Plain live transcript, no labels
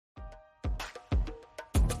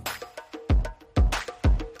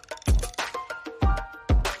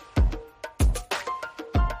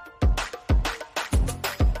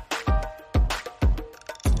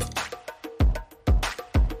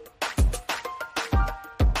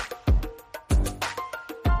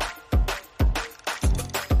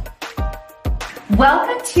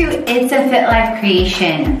Welcome to It's a Fit Life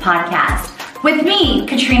Creation podcast with me,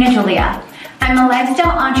 Katrina Julia. I'm a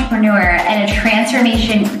lifestyle entrepreneur and a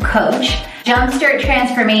transformation coach. Jumpstart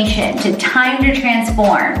transformation to time to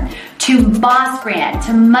transform, to boss brand,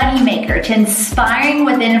 to money maker, to inspiring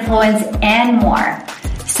with influence and more.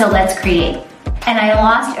 So let's create. And I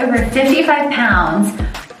lost over 55 pounds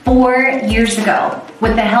 4 years ago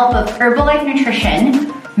with the help of Herbalife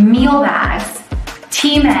Nutrition, meal bags,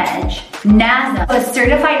 Team Edge, NASA, a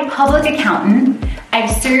certified public accountant.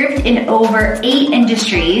 I've served in over 8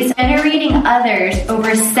 industries, generating others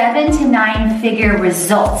over 7 to 9 figure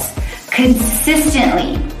results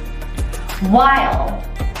consistently while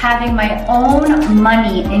having my own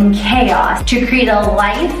money in chaos to create a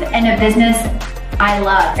life and a business I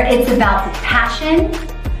love. It's about the passion,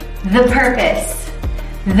 the purpose,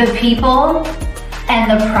 the people,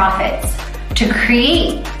 and the profits to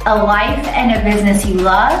create a life and a business you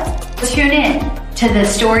love. Tune in to the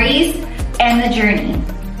stories and the journey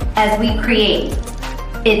as we create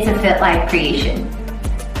It's a Fit Life Creation.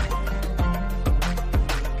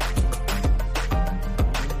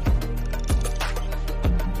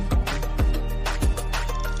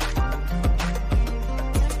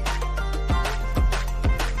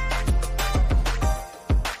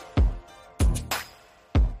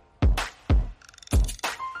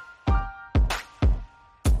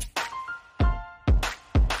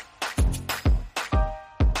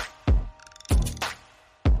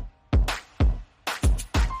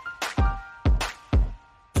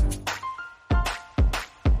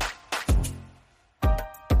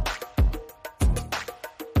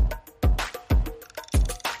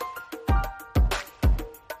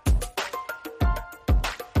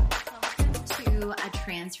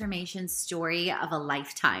 Transformation story of a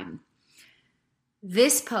lifetime.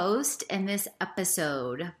 This post and this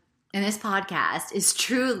episode and this podcast is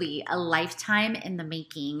truly a lifetime in the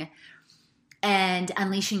making and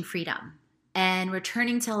unleashing freedom and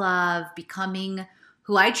returning to love, becoming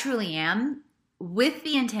who I truly am with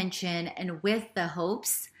the intention and with the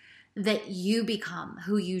hopes that you become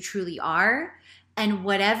who you truly are, and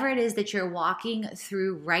whatever it is that you're walking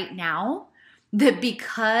through right now, that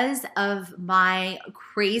because of my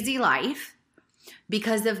crazy life,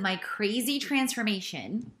 because of my crazy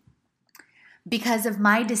transformation, because of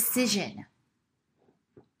my decision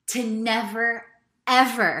to never,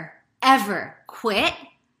 ever, ever quit,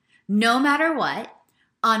 no matter what,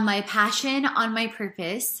 on my passion, on my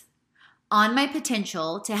purpose, on my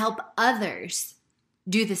potential to help others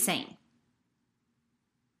do the same.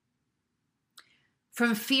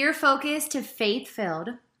 From fear-focused to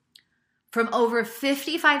faith-filled, from over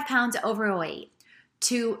 55 pounds overweight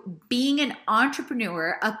to being an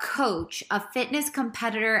entrepreneur, a coach, a fitness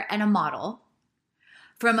competitor, and a model.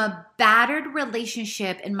 From a battered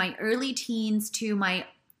relationship in my late teens to my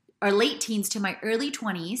early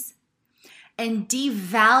 20s, and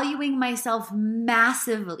devaluing myself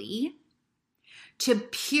massively, to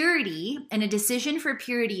purity and a decision for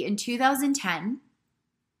purity in 2010,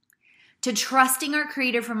 to trusting our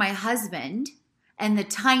Creator for my husband and the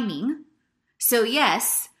timing. So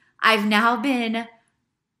yes, I've now been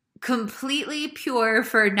completely pure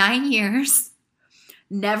for 9 years.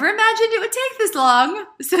 Never imagined it would take this long.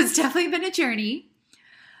 So it's definitely been a journey.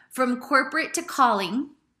 From corporate to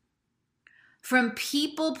calling, from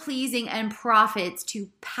people pleasing and profits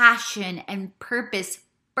to passion and purpose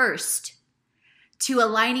first, to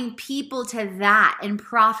aligning people to that and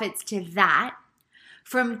profits to that,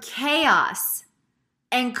 from chaos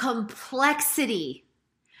and complexity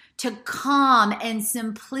to calm and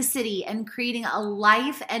simplicity and creating a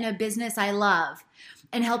life and a business I love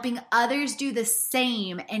and helping others do the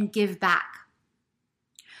same and give back.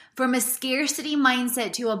 From a scarcity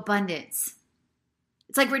mindset to abundance.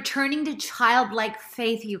 It's like returning to childlike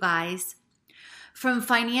faith, you guys. From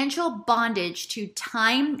financial bondage to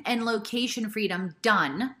time and location freedom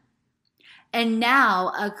done. And now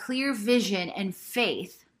a clear vision and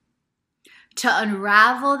faith to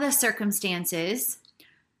unravel the circumstances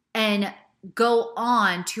and go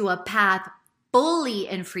on to a path fully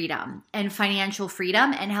in freedom and financial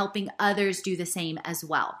freedom and helping others do the same as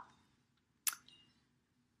well.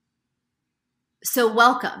 So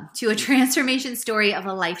welcome to a transformation story of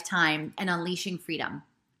a lifetime and unleashing freedom.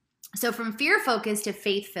 So from fear-focused to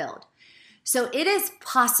faith-filled. So it is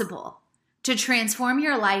possible to transform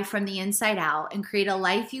your life from the inside out and create a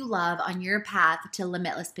life you love on your path to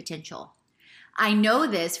limitless potential. I know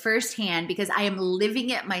this firsthand because I am living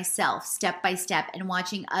it myself step by step and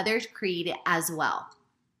watching others create it as well.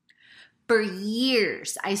 For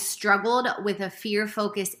years, I struggled with a fear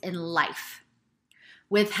focus in life.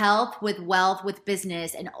 with health, with wealth, with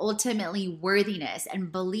business, and ultimately worthiness,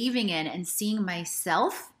 and believing in and seeing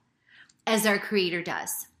myself as our Creator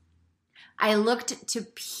does. I looked to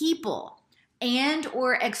people and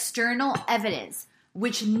or external evidence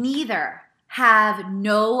which neither have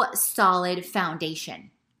no solid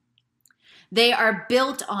foundation. They are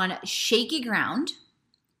built on shaky ground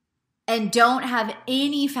and don't have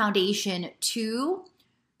any foundation to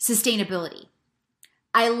sustainability.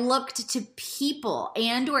 I looked to people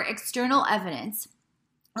and or external evidence.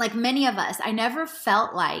 Like many of us, I never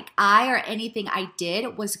felt like I or anything I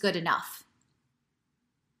did was good enough.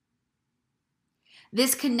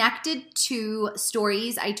 This connected to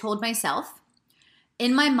stories I told myself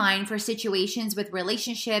in my mind for situations with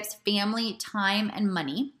relationships, family, time, and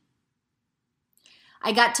money.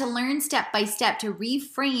 I got to learn step by step to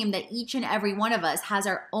reframe that each and every one of us has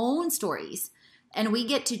our own stories, and we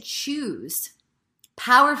get to choose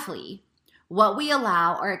powerfully what we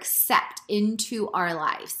allow or accept into our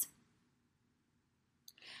lives.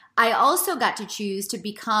 I also got to choose to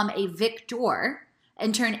become a victor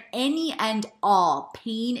and turn any and all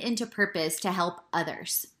pain into purpose to help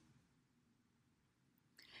others.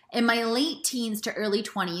 In my late teens to early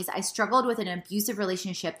 20s, I struggled with an abusive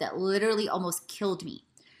relationship that literally almost killed me.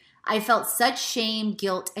 I felt such shame,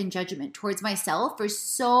 guilt, and judgment towards myself for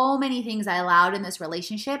so many things I allowed in this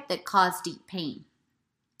relationship that caused deep pain.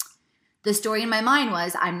 The story in my mind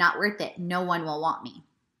was, I'm not worth it. No one will want me.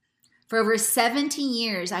 For over 17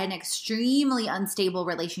 years, I had an extremely unstable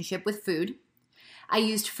relationship with food. I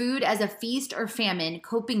used food as a feast or famine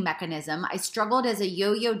coping mechanism. I struggled as a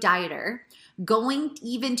yo-yo dieter, going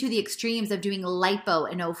even to the extremes of doing lipo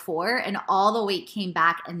in 2004, and all the weight came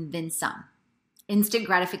back and then some. Instant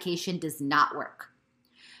gratification does not work.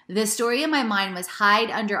 The story in my mind was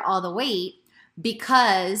hide under all the weight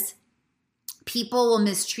because people will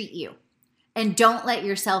mistreat you. And don't let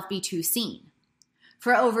yourself be too seen.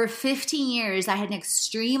 For over 15 years, I had an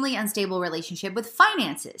extremely unstable relationship with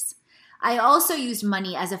finances. I also used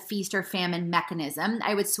money as a feast or famine mechanism.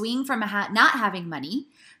 I would swing from not having money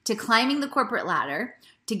to climbing the corporate ladder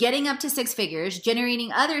to getting up to 6 figures,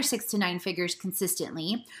 generating other 6 to 9 figures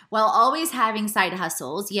consistently, while always having side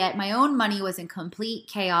hustles, yet my own money was in complete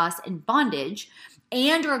chaos and bondage,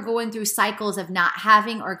 and or going through cycles of not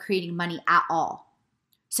having or creating money at all.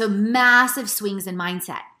 So massive swings in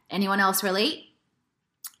mindset. Anyone else relate?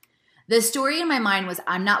 The story in my mind was,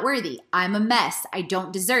 I'm not worthy. I'm a mess. I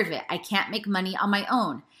don't deserve it. I can't make money on my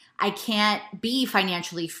own. I can't be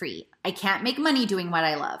financially free. I can't make money doing what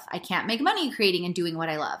I love. I can't make money creating and doing what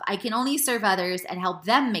I love. I can only serve others and help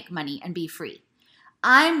them make money and be free.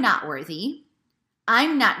 I'm not worthy.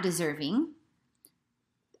 I'm not deserving.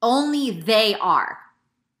 Only they are.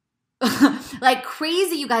 Like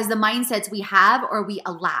crazy, you guys, the mindsets we have or we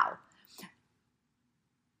allow.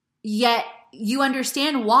 Yet you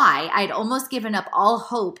understand why I'd almost given up all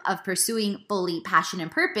hope of pursuing fully passion and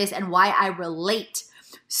purpose, and why I relate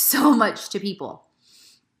so much to people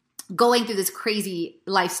going through this crazy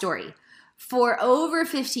life story. For over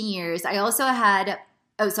 15 years, I also had,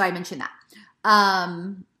 so I mentioned that.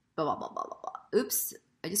 Oops.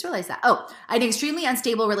 I just realized that. I had an extremely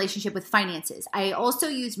unstable relationship with finances. I also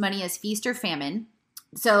used money as feast or famine.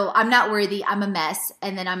 So I'm not worthy, I'm a mess,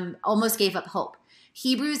 and then I'm almost gave up hope.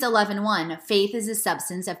 Hebrews 11:1, faith is the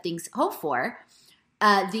substance of things hoped for,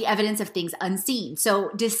 the evidence of things unseen.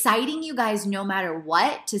 So deciding, you guys, no matter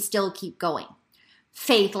what, to still keep going.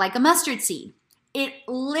 Faith like a mustard seed. It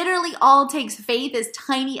literally all takes faith as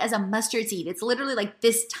tiny as a mustard seed. It's literally like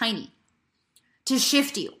this tiny to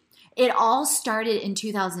shift you. It all started in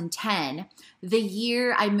 2010, the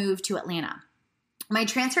year I moved to Atlanta. My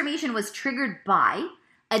transformation was triggered by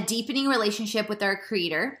a deepening relationship with our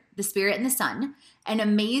Creator, the Spirit and the Son, an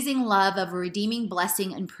amazing love of redeeming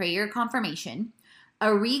blessing and prayer confirmation, a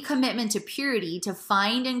recommitment to purity to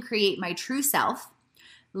find and create my true self,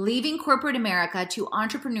 leaving corporate America to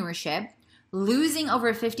entrepreneurship, losing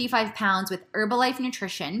over 55 pounds with Herbalife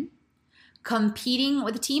Nutrition, competing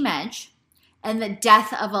with Team Edge, and the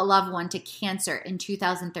death of a loved one to cancer in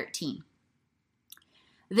 2013.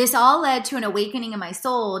 This all led to an awakening in my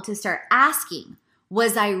soul to start asking,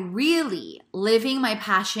 was I really living my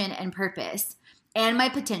passion and purpose and my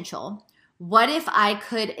potential? What if I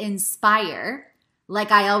could inspire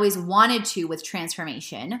like I always wanted to with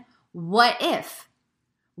transformation? What if?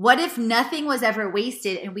 What if nothing was ever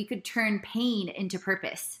wasted and we could turn pain into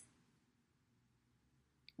purpose?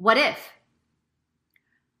 What if?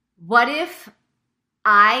 What if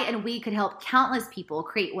I and we could help countless people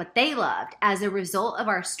create what they loved as a result of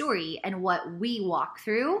our story and what we walk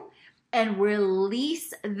through, and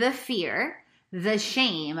release the fear, the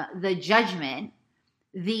shame, the judgment,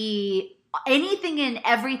 anything and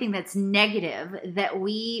everything that's negative that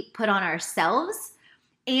we put on ourselves,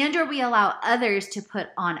 and or we allow others to put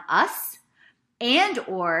on us, and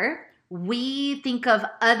or we think of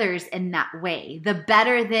others in that way. The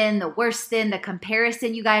better than, the worse than, the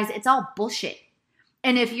comparison, you guys, it's all bullshit.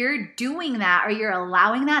 And if you're doing that or you're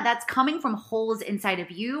allowing that, that's coming from holes inside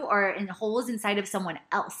of you or in holes inside of someone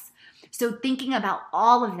else. So thinking about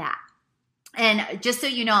all of that. And just so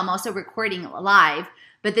you know, I'm also recording live,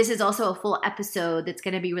 but this is also a full episode that's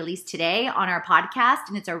going to be released today on our podcast,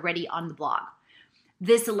 and it's already on the blog.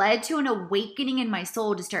 This led to an awakening in my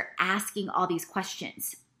soul to start asking all these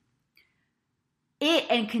questions. It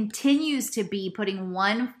and continues to be putting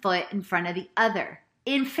one foot in front of the other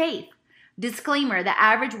in faith. Disclaimer, the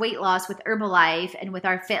average weight loss with Herbalife and with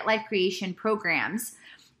our Fit Life Creation programs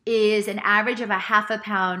is an average of a half a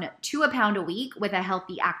pound to a pound a week with a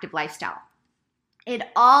healthy, active lifestyle. It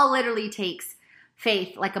all literally takes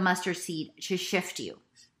faith like a mustard seed to shift you.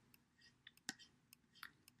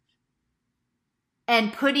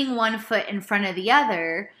 And putting one foot in front of the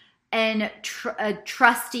other and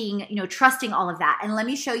trusting all of that. And let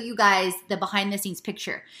me show you guys the behind the scenes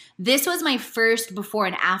picture. This was my first before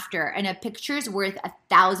and after, and a picture's worth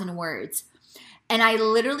 1,000 words. And I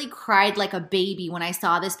literally cried like a baby when I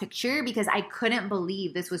saw this picture because I couldn't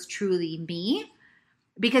believe this was truly me.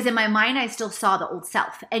 Because in my mind, I still saw the old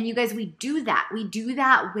self. And you guys, we do that. We do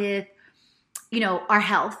that with, our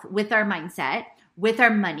health, with our mindset, with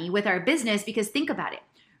our money, with our business, because think about it.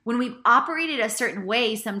 When we've operated a certain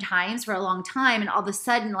way sometimes for a long time and all of a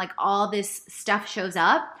sudden like all this stuff shows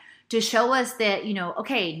up to show us that,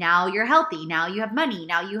 okay, now you're healthy, now you have money,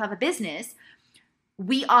 now you have a business,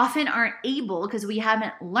 we often aren't able because we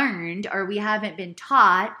haven't learned or we haven't been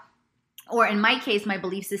taught, or in my case, my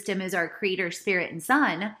belief system is our creator, spirit, and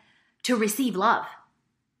son, to receive love.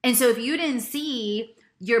 And so if you didn't see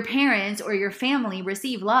your parents or your family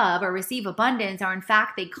receive love or receive abundance, or in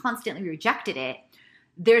fact, they constantly rejected it,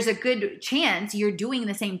 there's a good chance you're doing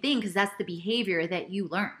the same thing because that's the behavior that you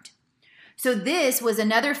learned. So this was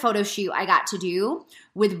another photo shoot I got to do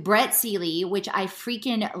with Brett Seeley, which I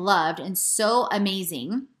freaking loved and so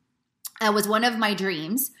amazing. It was one of my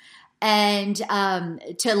dreams, and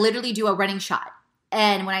to literally do a running shot.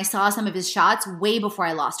 And when I saw some of his shots, way before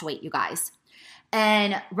I lost weight, you guys.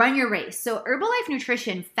 And run your race. So Herbalife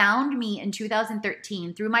Nutrition found me in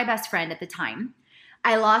 2013 through my best friend at the time.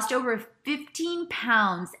 I lost over 15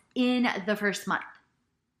 pounds in the first month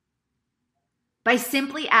by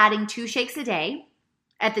simply adding 2 shakes a day.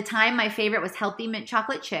 At the time, my favorite was healthy mint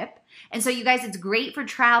chocolate chip. And so you guys, it's great for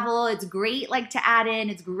travel. It's great to add in.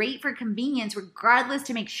 It's great for convenience, regardless,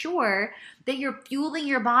 to make sure that you're fueling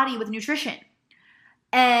your body with nutrition.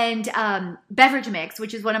 And beverage mix,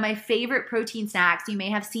 which is one of my favorite protein snacks you may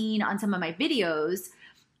have seen on some of my videos,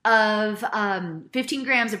 of 15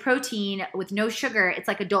 grams of protein with no sugar. It's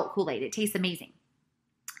like adult Kool-Aid. It tastes amazing.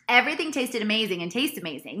 Everything tasted amazing and tastes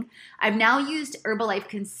amazing. I've now used Herbalife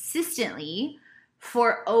consistently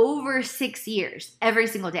for over 6 years, every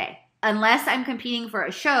single day. Unless I'm competing for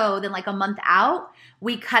a show, then like a month out,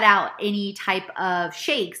 we cut out any type of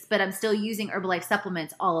shakes, but I'm still using Herbalife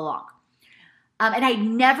supplements all along. And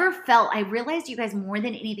I realized, you guys, more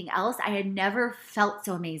than anything else, I had never felt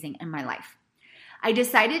so amazing in my life. I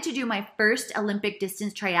decided to do my first Olympic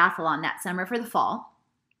distance triathlon that summer for the fall.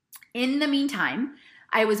 In the meantime,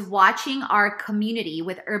 I was watching our community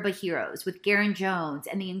with Herba Heroes, with Garen Jones,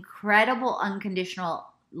 and the incredible unconditional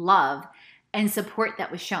love and support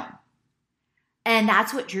that was shown. And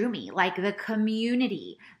that's what drew me, like the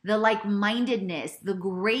community, the like-mindedness, the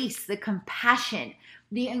grace, the compassion,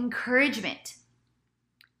 the encouragement.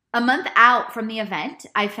 A month out from the event,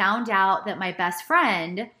 I found out that my best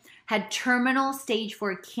friend had terminal stage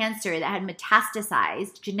 4 cancer that had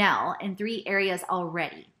metastasized, Janelle, in 3 areas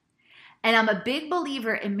already. And I'm a big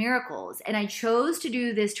believer in miracles, and I chose to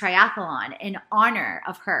do this triathlon in honor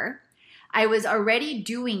of her. I was already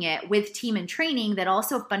doing it with Team in Training that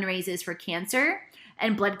also fundraises for cancer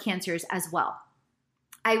and blood cancers as well.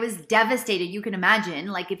 I was devastated. You can imagine,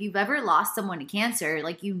 like if you've ever lost someone to cancer,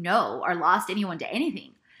 or lost anyone to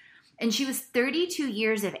anything. And she was 32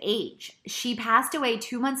 years of age. She passed away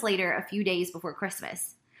 2 months later, a few days before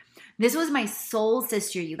Christmas. This was my soul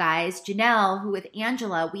sister, you guys. Janelle, who with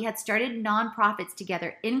Angela, we had started nonprofits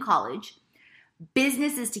together in college,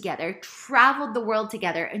 businesses together, traveled the world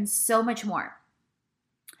together, and so much more.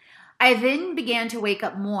 I then began to wake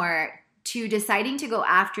up more to deciding to go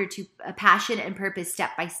after to a passion and purpose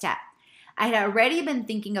step by step. I had already been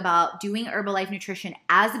thinking about doing Herbalife Nutrition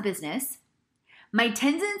as a business. My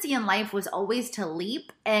tendency in life was always to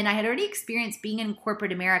leap, and I had already experienced being in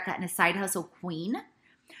corporate America and a side hustle queen.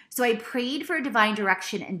 So I prayed for divine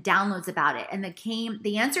direction and downloads about it. And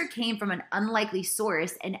the answer came from an unlikely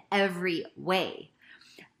source in every way.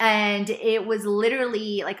 And it was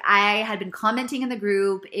literally like I had been commenting in the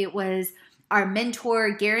group. It was our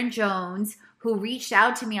mentor, Garen Jones, who reached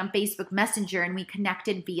out to me on Facebook Messenger, and we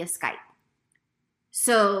connected via Skype.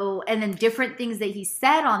 So, and then different things that he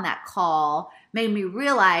said on that call made me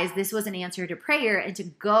realize this was an answer to prayer and to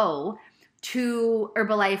go to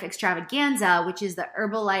Herbalife Extravaganza, which is the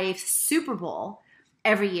Herbalife Super Bowl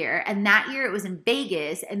every year. And that year it was in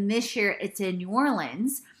Vegas, and this year it's in New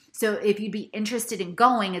Orleans. So if you'd be interested in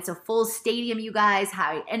going, it's a full stadium, you guys,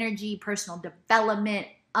 high energy, personal development,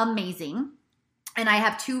 amazing. And I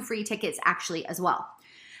have 2 free tickets actually as well.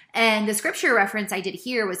 And the scripture reference I did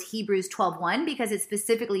here was Hebrews 12:1 because it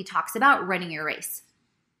specifically talks about running your race.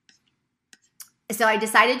 So I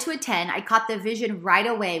decided to attend. I caught the vision right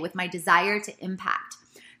away with my desire to impact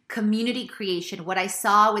community creation, what I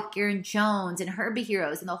saw with Garen Jones and Herbie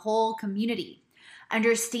Heroes and the whole community.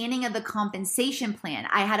 Understanding of the compensation plan.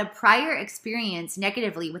 I had a prior experience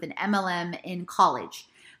negatively with an MLM in college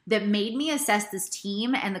that made me assess this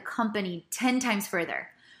team and the company 10 times further.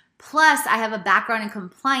 Plus, I have a background in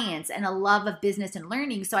compliance and a love of business and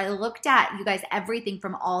learning. So I looked at, you guys, everything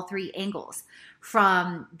from all 3 angles,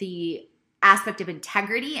 from the aspect of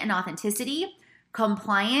integrity and authenticity,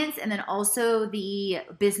 compliance, and then also the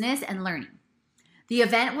business and learning. The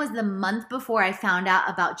event was the month before I found out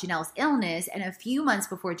about Janelle's illness and a few months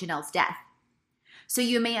before Janelle's death. So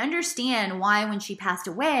you may understand why when she passed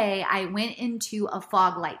away, I went into a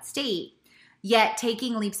fog-light state, yet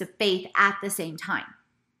taking leaps of faith at the same time.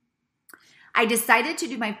 I decided to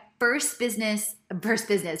do my first bikini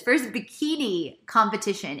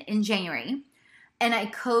competition in January. And I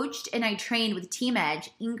coached and I trained with Team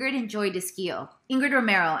Edge, Ingrid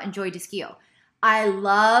Romero and Joy Desquio. I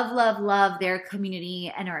love their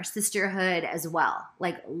community and our sisterhood as well.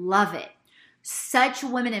 Like, love it. Such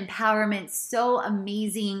women empowerment, so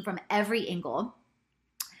amazing from every angle.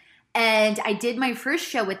 And I did my first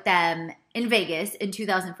show with them in Vegas in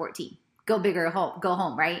 2014. Go big or go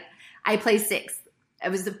home, right? I placed 6th. I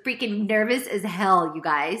was freaking nervous as hell, you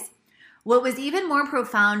guys. What was even more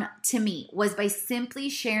profound to me was by simply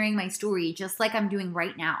sharing my story just like I'm doing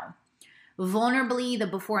right now. Vulnerably, the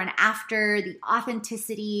before and after, the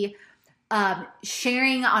authenticity,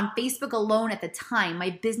 sharing on Facebook alone at the time,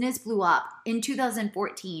 my business blew up in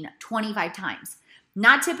 2014 25 times.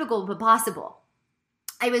 Not typical, but possible.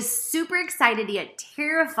 I was super excited yet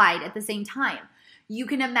terrified at the same time. You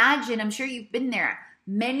can imagine, I'm sure you've been there,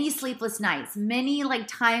 many sleepless nights, many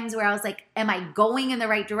times where I was like, am I going in the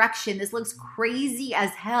right direction? This looks crazy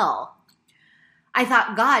as hell. I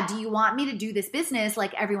thought, God, do you want me to do this business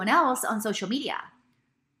like everyone else on social media?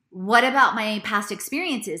 What about my past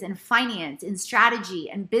experiences in finance, in strategy,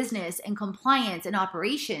 and business, and compliance, and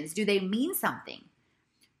operations? Do they mean something?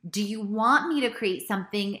 Do you want me to create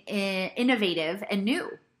something innovative and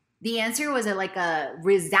new? The answer was a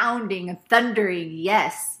resounding, thundering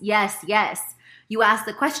yes, yes, yes. You asked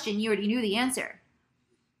the question, you already knew the answer.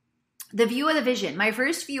 The view of the vision. My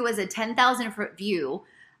first view was a 10,000-foot view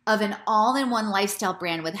of an all-in-one lifestyle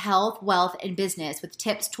brand with health, wealth, and business with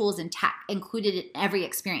tips, tools, and tech included in every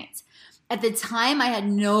experience. At the time, I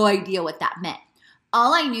had no idea what that meant.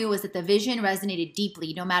 All I knew was that the vision resonated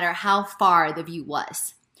deeply no matter how far the view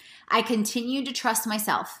was. I continued to trust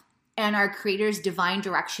myself and our creator's divine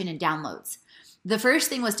direction and downloads. The first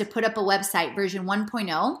thing was to put up a website, version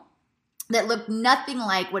 1.0, that looked nothing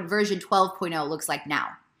like what version 12.0 looks like now.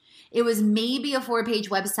 It was maybe a 4-page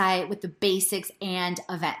website with the basics and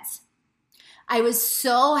events. I was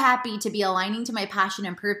so happy to be aligning to my passion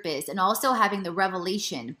and purpose and also having the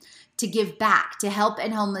revelation to give back, to help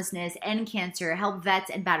end homelessness, end cancer, help vets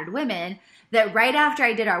and battered women, that right after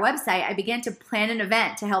I did our website, I began to plan an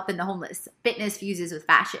event to help end the homeless. Fitness fuses with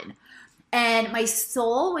fashion. And my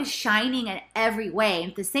soul was shining in every way.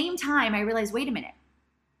 And at the same time, I realized, wait a minute.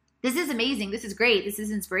 This is amazing. This is great. This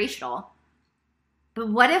is inspirational. But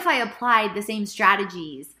what if I applied the same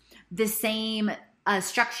strategies, the same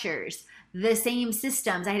structures, the same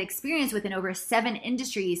systems I had experience with in over 7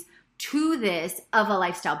 industries to this of a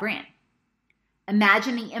lifestyle brand?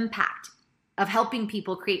 Imagine the impact of helping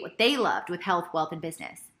people create what they loved with health, wealth, and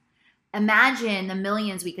business. Imagine the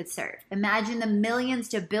millions we could serve. Imagine the millions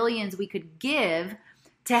to billions we could give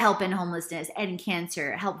to help end homelessness, end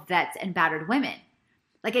cancer, help vets and battered women.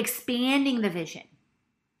 Expanding the vision.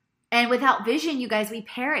 And without vision, you guys, we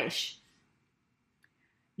perish.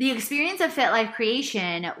 The experience of Fit Life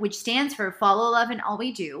Creation, which stands for Follow Love in All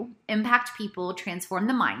We Do, Impact People, Transform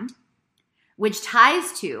the Mind, which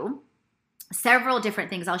ties to several different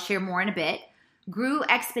things I'll share more in a bit. grew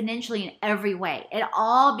exponentially in every way. It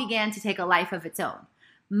all began to take a life of its own,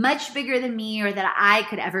 much bigger than me or that I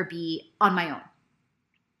could ever be on my own.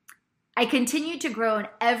 I continued to grow in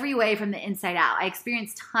every way from the inside out. I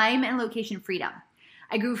experienced time and location freedom.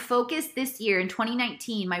 I grew focused this year in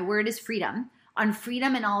 2019. My word is freedom, on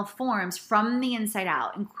freedom in all forms from the inside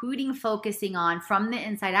out, including focusing on from the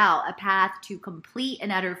inside out a path to complete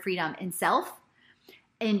and utter freedom in self,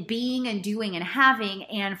 in being and doing and having,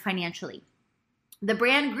 and financially. The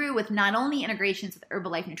brand grew with not only integrations with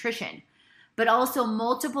Herbalife Nutrition, but also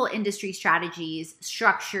multiple industry strategies,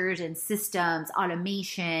 structures and systems,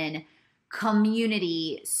 automation,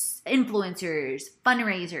 community, influencers,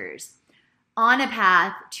 fundraisers, on a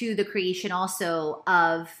path to the creation also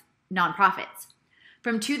of nonprofits.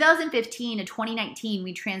 From 2015 to 2019,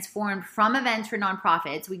 we transformed from events for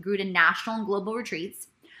nonprofits. We grew to national and global retreats,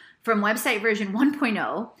 from website version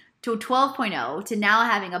 1.0 to 12.0 to now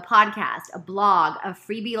having a podcast, a blog, a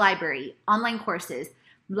freebie library, online courses,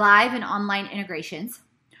 live and online integrations,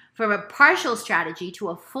 from a partial strategy to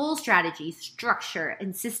a full strategy, structure,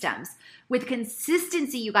 and systems with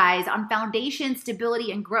consistency, you guys, on foundation,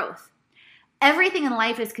 stability, and growth. Everything in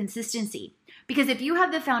life is consistency, because if you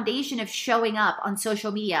have the foundation of showing up on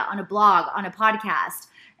social media, on a blog, on a podcast,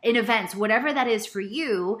 in events, whatever that is for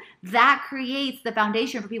you, that creates the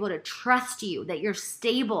foundation for people to trust you, that you're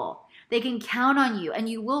stable, they can count on you, and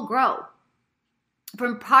you will grow.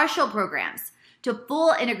 From partial programs to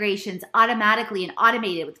full integrations automatically and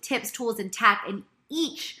automated with tips, tools, and tech in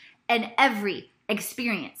each and every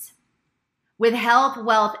experience. With health,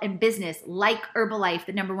 wealth, and business like Herbalife,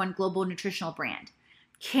 the #1 global nutritional brand,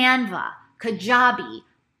 Canva, Kajabi,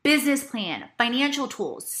 business plan, financial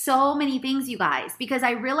tools, so many things, you guys, because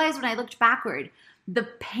I realized when I looked backward, the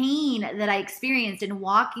pain that I experienced in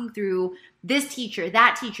walking through this teacher,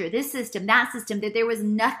 this system, that there was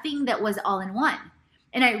nothing that was all in one.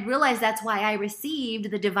 And I realized that's why I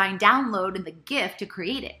received the divine download and the gift to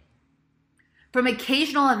create it. From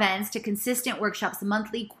occasional events to consistent workshops,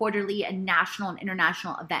 monthly, quarterly, and national and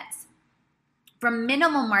international events. From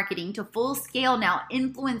minimal marketing to full-scale now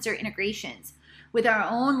influencer integrations with our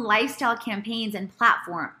own lifestyle campaigns and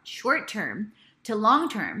platform, short-term to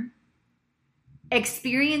long-term,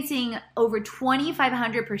 experiencing over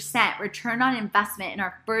 2,500% return on investment in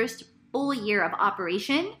our first full year of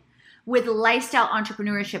operation with lifestyle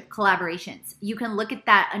entrepreneurship collaborations. You can look at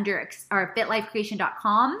that under our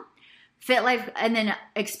fitlifecreation.com, FitLife, and then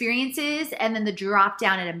experiences, and then the drop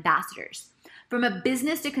down at ambassadors. From a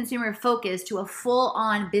business to consumer focus to a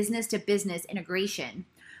full-on business to business integration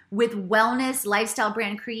with wellness, lifestyle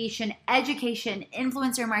brand creation, education,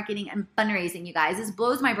 influencer marketing, and fundraising, you guys. This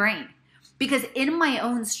blows my brain because in my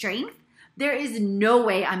own strength, there is no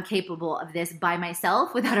way I'm capable of this by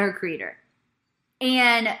myself without our creator.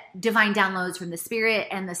 And divine downloads from the spirit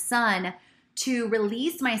and the sun to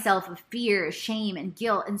release myself of fear, shame, and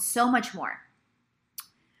guilt, and so much more.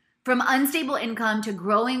 From unstable income to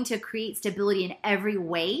growing to create stability in every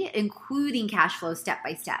way, including cash flow step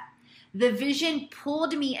by step. The vision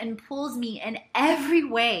pulled me and pulls me in every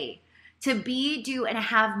way to be, do, and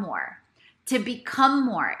have more, to become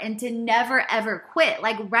more, and to never, ever quit.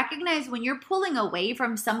 Like, recognize when you're pulling away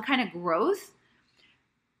from some kind of growth,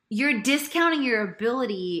 you're discounting your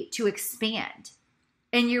ability to expand.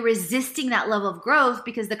 And you're resisting that level of growth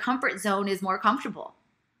because the comfort zone is more comfortable.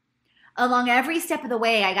 Along every step of the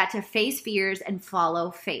way, I got to face fears and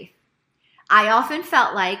follow faith. I often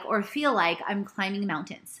felt like or feel like I'm climbing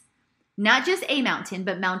mountains. Not just a mountain,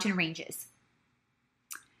 but mountain ranges.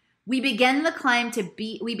 We began the climb to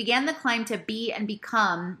be and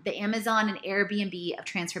become the Amazon and Airbnb of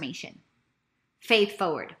transformation. Faith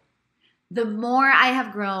forward. The more I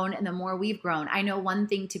have grown and the more we've grown, I know one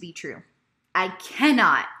thing to be true. I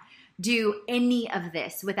cannot do any of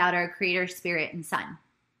this without our creator, spirit, and sun.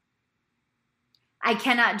 I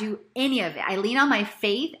cannot do any of it. I lean on my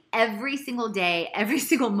faith every single day, every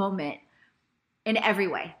single moment, in every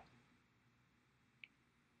way.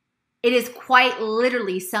 It is quite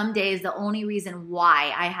literally some days the only reason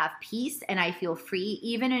why I have peace and I feel free,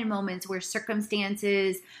 even in moments where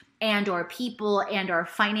circumstances and or people and or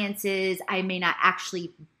finances, I may not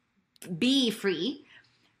actually be free,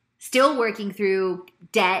 still working through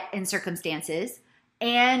debt and circumstances,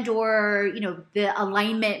 and or, the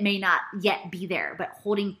alignment may not yet be there, but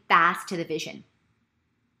holding fast to the vision.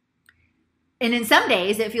 And in some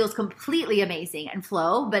days it feels completely amazing and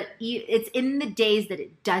flow, but it's in the days that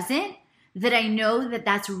it doesn't that I know that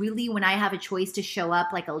that's really when I have a choice to show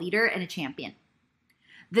up like a leader and a champion.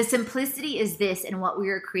 The simplicity is this in what we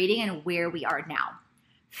are creating and where we are now.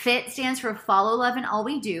 FIT stands for follow, love, and all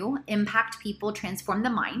we do, impact people, transform the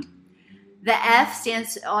mind. The F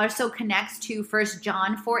stands also connects to 1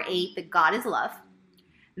 John 4:8, that God is love.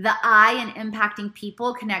 The I in impacting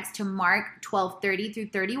people connects to Mark 12:30 through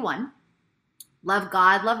 31. Love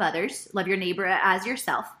God, love others, love your neighbor as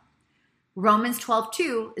yourself. Romans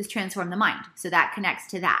 12:2 is transform the mind. So that connects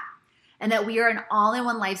to that. And that we are an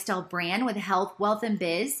all-in-one lifestyle brand with health, wealth, and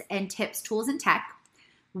biz, and tips, tools, and tech,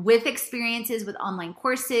 with experiences with online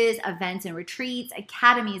courses, events and retreats,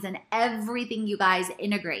 academies, and everything you guys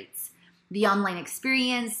integrates the online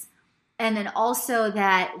experience. And then also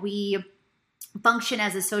that we function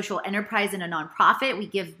as a social enterprise and a nonprofit. We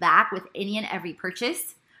give back with any and every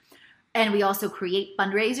purchase. And we also create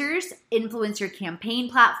fundraisers, influencer campaign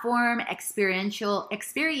platform, experiential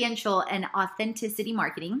and authenticity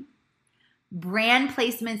marketing, brand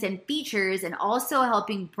placements and features, and also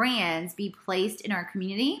helping brands be placed in our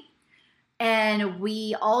community. And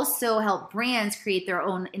we also help brands create their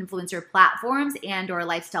own influencer platforms and or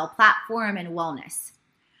lifestyle platform and wellness.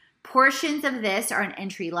 Portions of this are in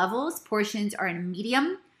entry levels. Portions are in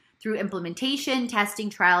medium through implementation, testing,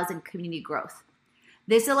 trials, and community growth.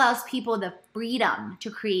 This allows people the freedom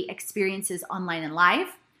to create experiences online and live.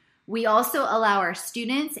 We also allow our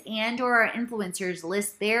students and or our influencers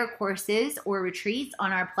list their courses or retreats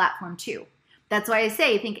on our platform too. That's why I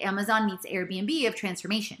say, think Amazon meets Airbnb of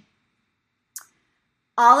transformation.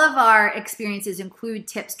 All of our experiences include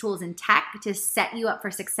tips, tools, and tech to set you up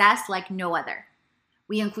for success like no other.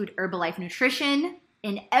 We include Herbalife nutrition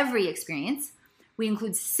in every experience. We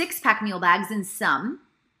include 6-pack meal bags in some,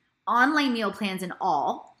 online meal plans in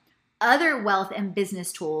all, other wealth and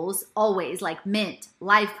business tools always like Mint,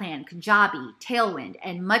 LivePlan, Kajabi, Tailwind,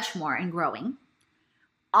 and much more, and growing.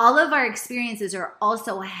 All of our experiences are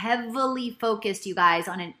also heavily focused, you guys,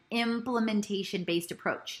 on an implementation-based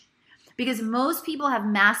approach because most people have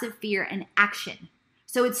massive fear and action.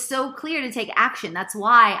 So it's so clear to take action. That's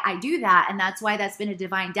why I do that, and that's why that's been a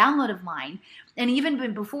divine download of mine. And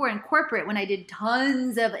even before in corporate when I did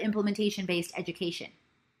tons of implementation-based education.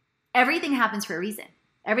 Everything happens for a reason.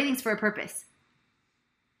 Everything's for a purpose.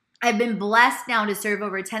 I've been blessed now to serve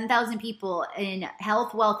over 10,000 people in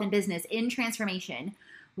health, wealth, and business in transformation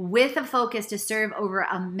with a focus to serve over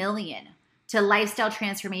 1 million to lifestyle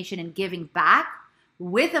transformation and giving back,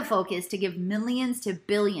 with a focus to give millions to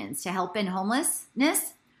billions to help end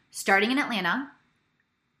homelessness, starting in Atlanta,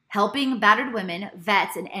 helping battered women,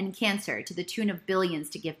 vets, and end cancer to the tune of billions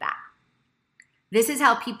to give back. This is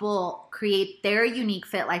how people create their unique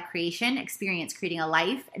Fit Life creation experience, creating a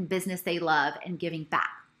life and business they love and giving back.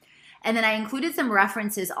 And then I included some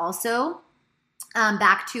references also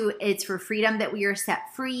back to It's for Freedom That We Are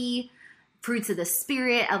Set Free, Fruits of the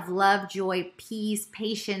Spirit of Love, Joy, Peace,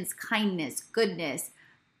 Patience, Kindness, Goodness,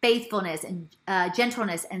 Faithfulness, and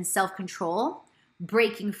Gentleness, and Self-Control,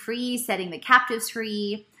 Breaking Free, Setting the Captives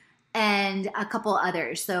Free, and a couple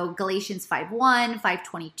others. So Galatians 5:1,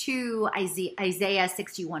 5:22, Isaiah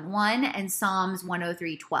 61:1, and Psalms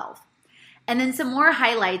 103:12. And then some more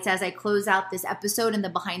highlights as I close out this episode and the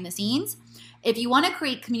behind the scenes. If you want to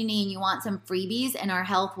create community and you want some freebies in our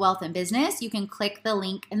health, wealth, and business, you can click the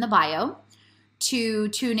link in the bio to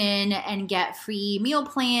tune in and get free meal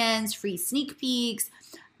plans, free sneak peeks.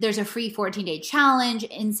 There's a free 14-day challenge,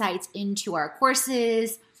 insights into our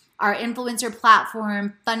courses, our influencer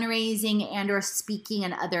platform, fundraising, and or speaking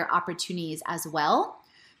and other opportunities as well.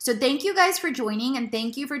 So thank you guys for joining and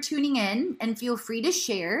thank you for tuning in, and feel free to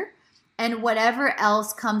share and whatever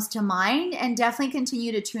else comes to mind, and definitely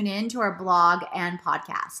continue to tune in to our blog and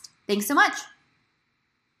podcast. Thanks so much.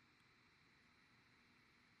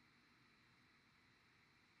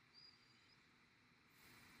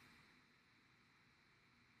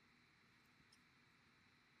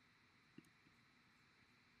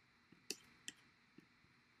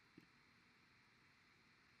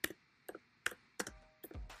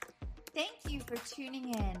 Thank you for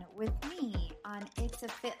tuning in with me on It's a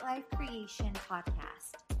Fit Life Creation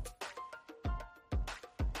podcast.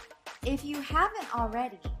 If you haven't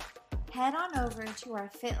already, head on over to our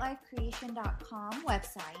fitlifecreation.com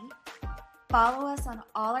website, follow us on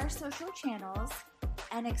all our social channels,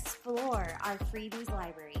 and explore our freebies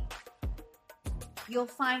library. You'll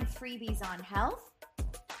find freebies on health,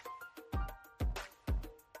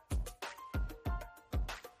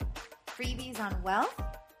 freebies on wealth,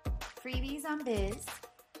 freebies on biz,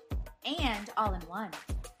 and all in one.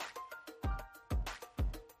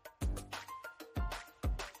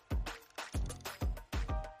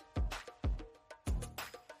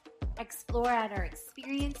 Explore at our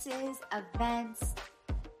experiences, events,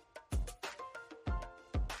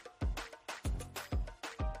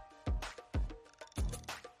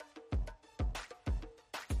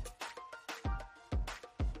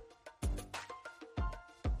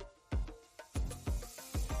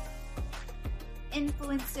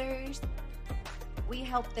 influencers. We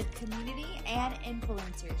help the community and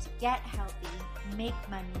influencers get healthy, make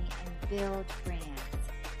money, and build brands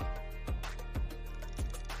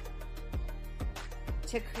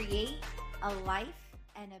to create a life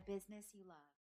and a business you love.